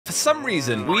For some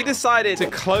reason, we decided to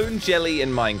clone Jelly in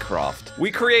Minecraft.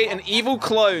 We create an evil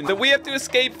clone that we have to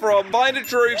escape from, find a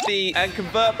trophy, and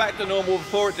convert back to normal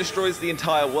before it destroys the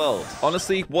entire world.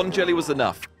 Honestly, one Jelly was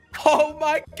enough. Oh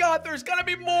my god, there's gonna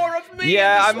be more of me.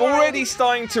 Yeah, I'm already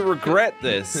starting to regret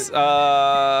this. It's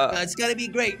gonna be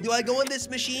great. Do I go in this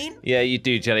machine? Yeah, you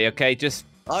do, Jelly, okay? Just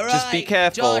be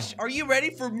careful. Josh, are you ready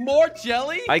for more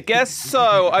jelly? I guess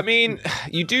so. I mean,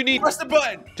 you do need... Press the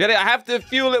button. Jelly, I have to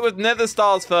fuel it with nether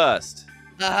stars first.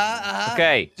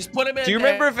 Okay. Just put them in. Do you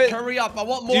remember if it... Hurry up, I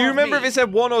want more. Do you remember if it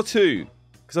said 1 or 2?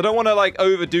 Because I don't want to, like,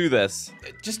 overdo this.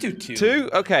 Just do 2. 2?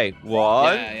 Okay.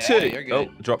 1, 2. You're good. Oh,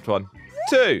 dropped 1.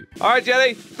 2. All right,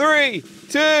 Jelly. 3,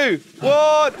 2,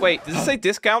 1. Wait, does it say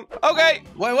discount? Okay.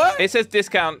 Wait, what? It says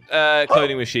discount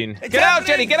cloning machine. It's Get out, happening.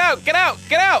 Jelly. Get out. Get out.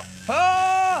 Get out.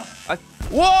 Whoa!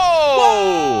 Whoa!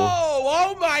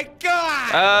 Oh my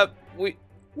god!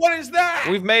 What is that?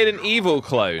 We've made an evil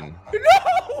clone.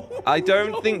 No! I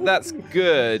don't think that's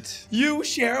good. You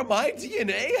share my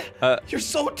DNA? You're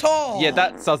so tall. Yeah,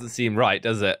 that doesn't seem right,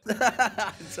 does it?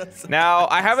 Now,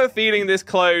 I have a feeling this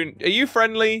clone... Are you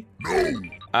friendly? No.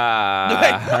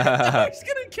 No,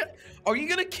 are you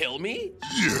gonna kill me?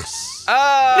 Yes.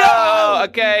 Oh, no!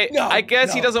 okay. No, I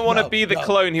guess he doesn't want to be the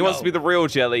clone. He wants to be the real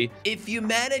Jelly. If you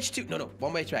manage to... No,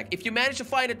 one-way track. If you manage to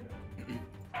find it...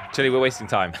 Jelly, we're wasting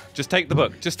time. Just take the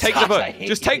book. Just take the book.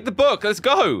 Just take the book. Let's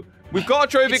go. We've got a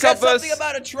trophy compass. It says something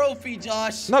about a trophy,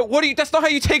 Josh. No, what are you... That's not how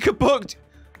you take a book.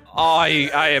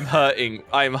 I am hurting.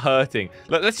 I am hurting.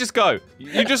 Look, let's just go.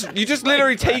 You just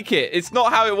literally take it. It's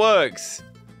not how it works.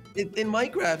 In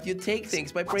Minecraft, you take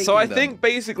things by breaking So I them. think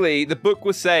basically the book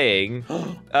was saying,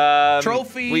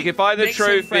 trophy. we can find the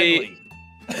trophy,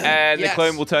 and the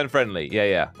clone will turn friendly.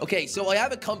 Yeah. Okay, so I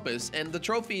have a compass, and the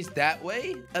trophy's that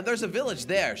way, and there's a village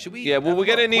there. Should we? Yeah, well, we're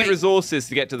gonna need resources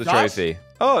to get to the trophy.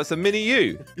 Oh, it's a mini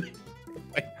you.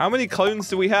 How many clones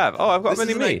do we have? Oh, I've got a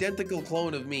mini me. This is an identical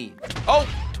clone of me. Oh,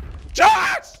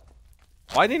 Josh!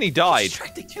 Why didn't he die? I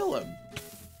tried to kill him.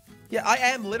 Yeah, I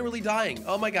am literally dying.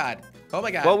 Oh my god. Oh my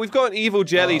god. Well, we've got an evil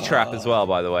jelly trap as well,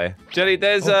 by the way. Jelly,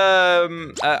 there's an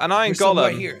iron golem.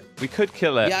 Right here. We could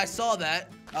kill it. Yeah, I saw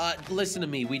that. Listen to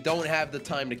me. We don't have the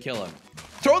time to kill him.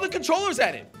 Throw the controllers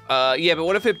at him. Yeah, but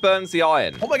what if it burns the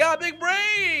iron? Oh my god, big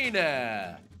brain!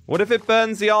 What if it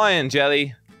burns the iron,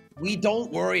 Jelly? We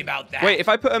don't worry about that. Wait, if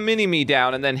I put a mini-me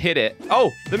down and then hit it...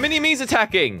 Oh, the mini-me's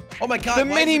attacking. Oh my god. The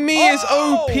mini-me is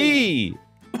OP.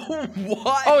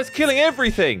 What? Oh, it's killing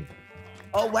everything.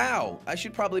 Oh, wow. I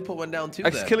should probably put one down too,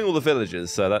 It's killing all the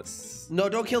villagers, so that's... No,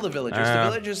 don't kill the villagers. The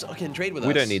villagers can trade with us.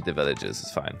 We don't need the villagers.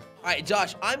 It's fine. All right,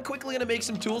 Josh, I'm quickly going to make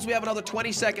some tools. We have another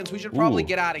 20 seconds. We should probably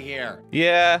get out of here.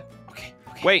 Yeah. Okay.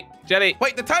 Wait, Jelly.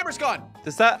 Wait, the timer's gone.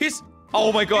 Does that...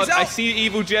 Oh my god, I see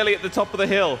evil Jelly at the top of the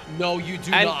hill. No, you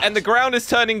do not. And the ground is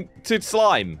turning to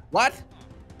slime. What?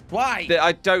 Why?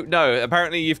 I don't know.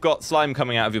 Apparently you've got slime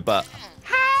coming out of your butt.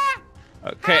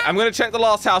 Okay, I'm going to check the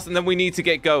last house and then we need to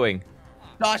get going.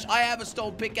 Josh, I have a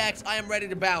stone pickaxe. I am ready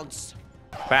to bounce.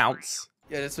 Bounce?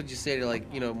 Yeah, that's what you say to, like,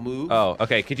 you know, move. Oh,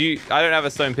 okay. Could you... I don't have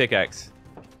a stone pickaxe.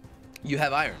 You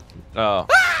have iron. Oh.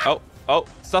 Oh,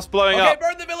 stuff's blowing up. Okay,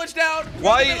 burn the village down.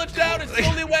 Burn the village down. It's the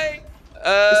only way.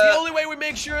 It's the only way we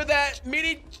make sure that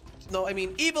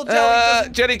evil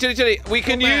jelly doesn't... Jelly. We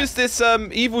can use this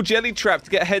evil jelly trap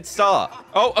to get a head start.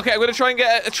 Oh, okay. I'm going to try and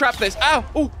trap this. Ow.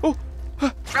 Oh.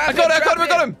 I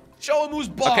got him. Show him who's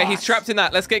boss. Okay, he's trapped in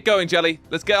that. Let's get going, Jelly.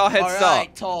 Let's get our head start. All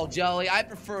right, tall jelly. I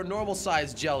prefer normal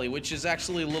size jelly, which is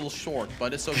actually a little short,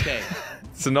 but it's okay.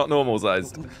 So not normal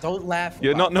size. Don't laugh.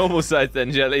 You're not normal size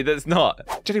then, Jelly. That's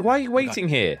not. Jelly, why are you waiting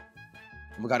here?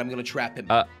 Oh my god, I'm gonna trap him.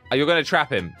 You're gonna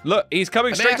trap him. Look, he's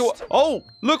coming straight to... Oh,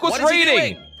 look what's What is he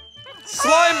raining. doing?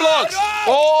 Slime blocks! No!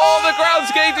 Oh, the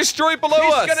ground's getting destroyed below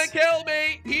us! He's gonna kill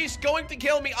me! He's going to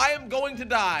kill me! I am going to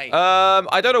die!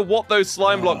 I don't know what those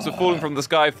slime blocks are falling from the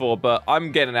sky for, but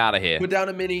I'm getting out of here. Put down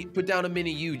a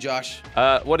mini you, Josh.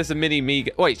 What is a mini me?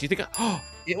 Wait, do you think...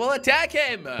 It will attack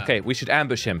him! Okay, we should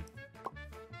ambush him.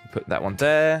 Put that one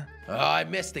there. Oh, I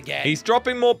missed again. He's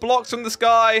dropping more blocks from the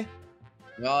sky.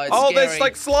 Oh, it's there's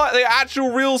like they're actual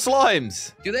real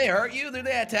slimes. Do they hurt you? Do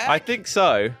they attack? I think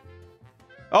so.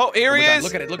 Oh, here he is.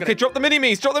 Look at it, Okay, drop the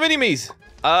mini-me's.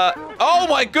 Oh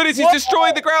my goodness, he's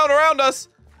destroying the ground around us.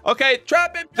 Okay,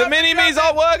 trap him. The mini-me's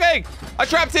aren't working. I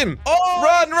trapped him. Oh,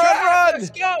 run. Let's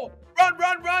go.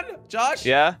 Run. Josh?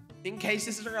 Yeah? In case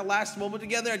this is our last moment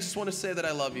together, I just want to say that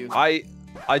I love you. I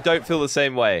don't feel the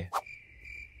same way.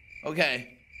 Okay.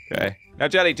 Now,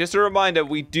 Jelly, just a reminder,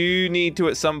 we do need to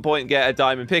at some point get a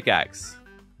diamond pickaxe.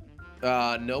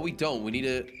 No, we don't. We need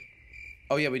a...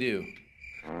 Oh, yeah, we do.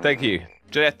 Thank you.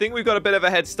 Jelly, I think we've got a bit of a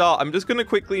head start. I'm just going to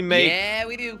quickly make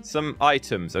we do. some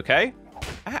items, okay?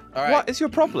 All right. What is your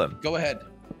problem? Go ahead.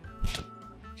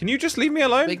 Can you just leave me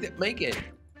alone? Make it.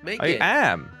 I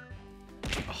am.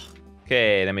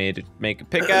 Okay, let me make a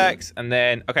pickaxe, and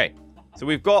then... Okay, so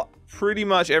we've got pretty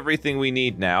much everything we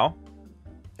need now.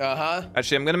 Uh-huh.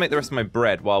 Actually, I'm going to make the rest of my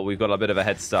bread while we've got a bit of a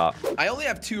head start. I only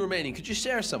have 2 remaining. Could you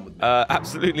share some with me?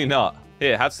 Absolutely not.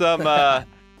 Here, have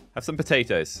some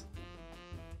potatoes.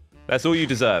 That's all you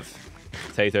deserve,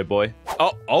 potato boy.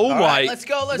 Oh all my! Right, let's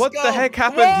go. What the heck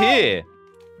happened here?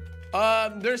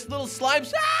 There's little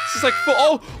slimes. This is like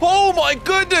oh my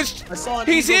goodness! I saw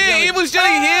He's here. jelly. Evil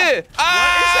Jelly here. What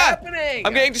is happening?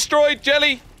 I'm getting destroyed,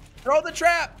 Jelly. Throw the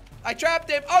trap. I trapped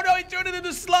him. Oh no, he turned it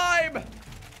into slime.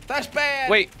 That's bad.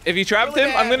 Wait, if you trapped really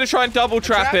him, I'm gonna try and double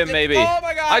trap him, maybe. Oh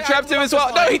my god! I trapped him as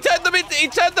well. No, he turned the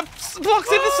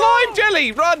blocks into slime.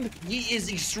 Jelly, run! He is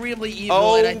extremely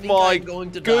evil, and I think I'm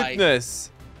going to die. Oh my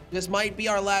goodness! This might be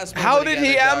our last. How did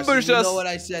he ambush us? You know what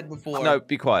I said before. No,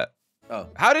 be quiet. Oh.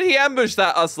 How did he ambush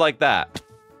us like that?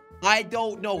 I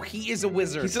don't know. He is a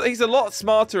wizard. He's a lot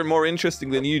smarter and more interesting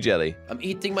than you, Jelly. I'm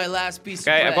eating my last piece of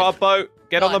bread. Okay, I've got a boat.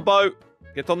 Get on the boat.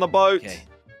 Get on the boat. Okay.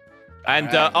 And,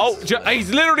 he's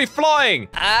literally flying.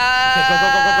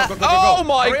 Okay, go. Oh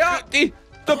my god.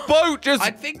 The boat just...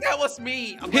 I think that was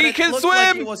me. He can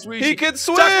swim. He can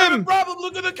swim. That's the problem.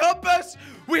 Look at the compass.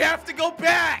 We have to go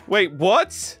back. Wait,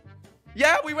 what?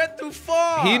 Yeah, we went too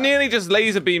far. He nearly just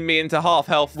laser beamed me into half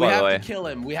health, by the way. We have to kill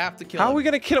him. We have to kill him. How are we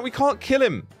going to kill him? We can't kill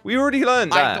him. We already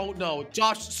learned that. I don't know.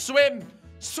 Josh, swim.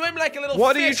 Swim like a little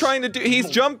What fish. are you trying to do? He's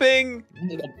jumping.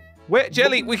 Where,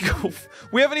 Jelly, we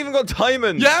haven't even got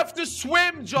diamonds. You have to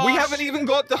swim, Josh. We haven't even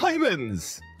got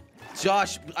diamonds.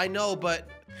 Josh, I know, but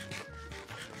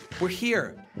we're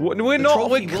here. We're not.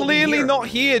 We're clearly not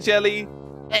here, Jelly.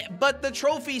 But the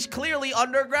trophy's clearly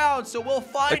underground, so we'll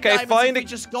find diamonds if we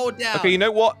just go down. Okay, you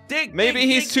know what? Maybe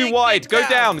he's too wide. Go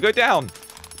down. Go down.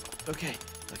 Okay.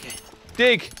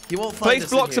 Dig. You won't find Place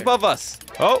blocks above us.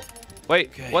 Oh, wait.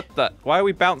 Okay. What the? Why are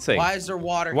we bouncing? Why is there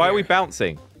water Why here? are we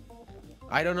bouncing?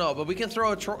 I don't know, but we can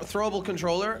throw a throwable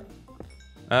controller.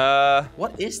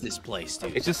 What is this place,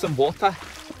 dude? It's just some water.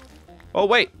 Oh,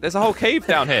 wait. There's a whole cave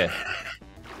down here.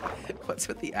 What's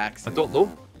with the axe? I don't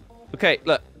know. Okay,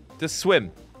 look. Just swim.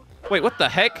 Wait, what the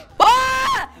heck?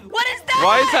 Ah! What is that?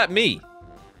 Why is that me?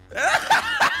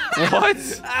 What?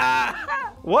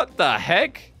 What the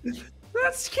heck?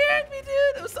 That scared me,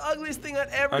 dude. That was the ugliest thing I'd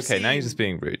ever seen. Okay, now you're just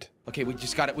being rude. Okay, we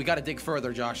just got it. We got to dig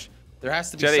further, Josh. There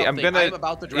has to be Jelly, something. I'm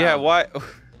about to drown. Yeah, why?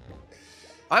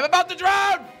 I'm about to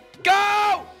drown.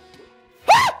 Go!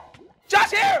 Josh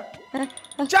here!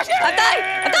 Josh here!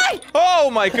 I died!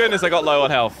 Oh my goodness, I got low on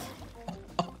health.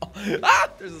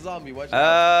 There's a zombie. Watch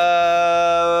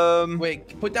out.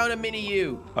 Wait, put down a mini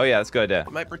U. Oh yeah, that's a good idea.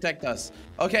 It might protect us.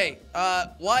 Okay,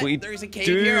 what? There's a cave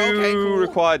do here. Okay, cool.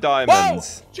 require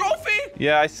diamonds. Whoa! Trophy!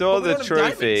 Yeah, I saw But we the don't have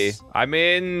trophy. diamonds. I'm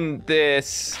in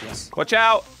this. Yes. Watch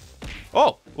out.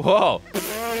 Oh, whoa.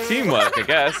 Teamwork, I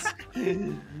guess.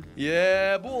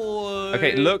 Yeah, boy.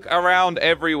 Okay, look around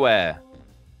everywhere.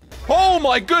 Oh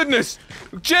my goodness!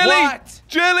 Jelly! What?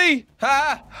 Jelly!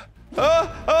 Ha!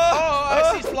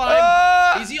 I see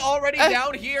slime. Is he already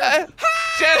down here?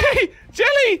 Jelly!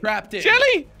 Jelly! Trapped him.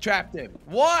 Jelly! Trapped him.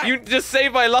 What? You just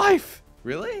saved my life.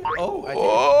 Really? Oh, I did.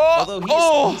 Oh,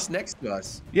 Although he's next to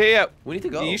us. Yeah. We need to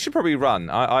go. You should probably run.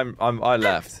 I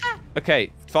left.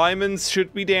 Okay, diamonds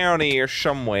should be down here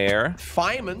somewhere.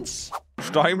 Diamonds?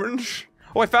 Diamonds?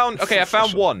 Oh, I found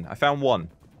one. I found one.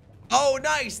 Oh,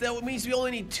 nice. That means we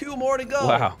only need 2 more to go.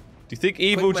 Wow. Do you think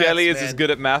Evil Quick Jelly maths, is as man.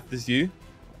 good at math as you?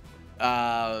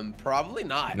 Probably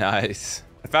not. Nice.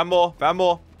 I found more.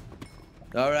 All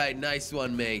right, nice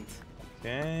one, mate.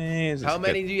 Okay. How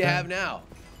many do you have now?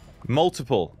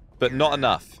 Multiple, but not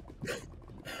enough.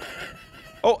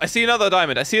 Oh, I see another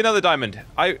diamond.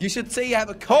 You should say you have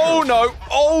a cover. Oh no!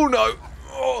 Oh no!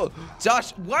 Oh.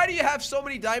 Josh, why do you have so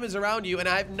many diamonds around you and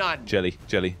I have none? Jelly.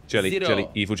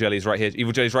 Zero. Evil Jelly's right here.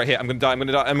 I'm gonna die.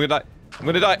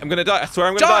 I swear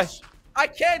I'm gonna die. Josh, I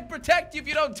can't protect you if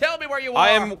you don't tell me where you are. I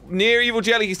am near Evil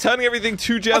Jelly. He's turning everything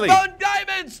to jelly. I found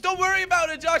diamonds. Don't worry about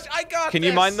it, Josh. I got this. Can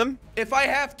you mine them? If I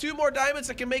have 2 more diamonds,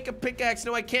 I can make a pickaxe.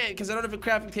 No, I can't because I don't have a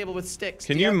crafting table with sticks.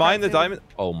 Can you mine the diamond?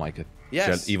 Oh my god.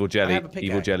 Yes. Evil I Jelly. have a pickaxe.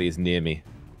 Evil Jelly is near me.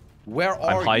 Where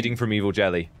are you? I'm hiding from Evil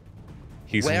Jelly.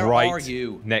 He's Where right are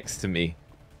you? next to me.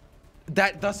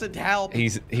 That doesn't help.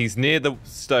 He's near the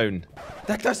stone.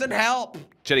 That doesn't help.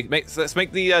 Jelly, let's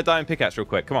make the diamond pickaxe real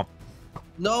quick. Come on.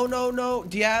 No.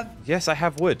 Do you have? Yes, I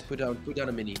have wood. Put down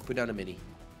a mini.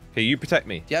 Okay, you protect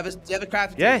me. Do you have a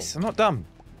crafting Yes, table? I'm not dumb.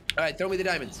 All right, throw me the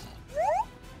diamonds.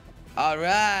 All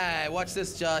right, watch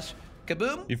this, Josh.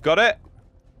 Kaboom. You've got it?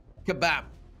 Kabam.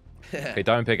 Okay,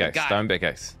 don't pickaxe. Got it. Don't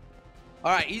pickaxe.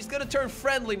 All right, he's gonna turn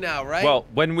friendly now, right? Well,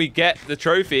 when we get the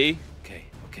trophy... Okay.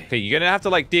 Okay, you're gonna have to,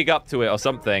 like, dig up to it or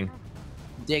something.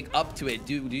 Dig up to it.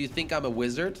 Do you think I'm a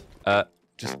wizard?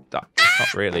 Just... not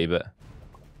really, but...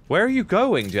 Where are you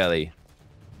going, Jelly?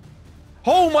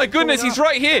 Oh, my goodness, he's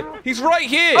right here! He's right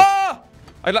here! Ah!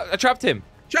 I trapped him.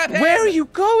 Trap him! Where are you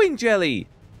going, Jelly?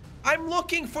 I'm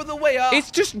looking for the way up.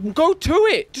 It's just... Go to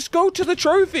it! Just go to the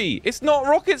trophy! It's not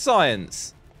rocket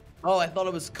science! Oh, I thought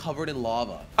it was covered in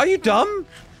lava. Are you dumb?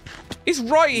 It's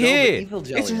right here.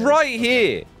 It's right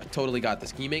here. I totally got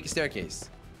this. Can you make a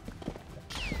staircase?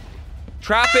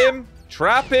 Trap him.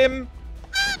 Trap him.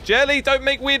 Jelly, don't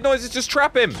make weird noises. Just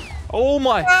trap him. Oh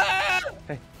my. Ah!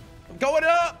 Okay. I'm going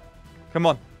up. Come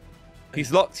on.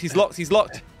 He's locked. He's locked. He's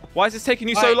locked. Why is this taking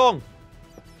you so Alright. long?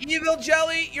 Evil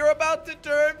Jelly, you're about to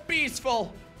turn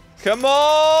peaceful. Come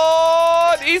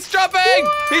on. He's jumping.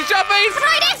 He's jumping.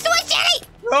 Right next to us, Jelly!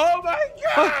 Oh my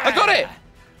god! I got it.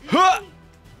 Huh.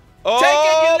 Oh. Take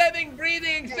it, you living,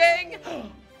 breathing thing!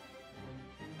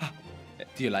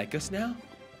 Do you like us now?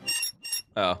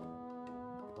 Oh.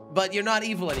 But you're not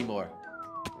evil anymore.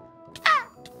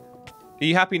 Are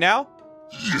you happy now?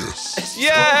 Yes!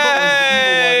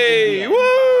 Yay!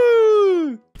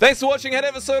 Woo! Thanks for watching. Head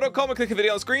over to Slogo.com and click a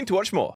video on screen to watch more.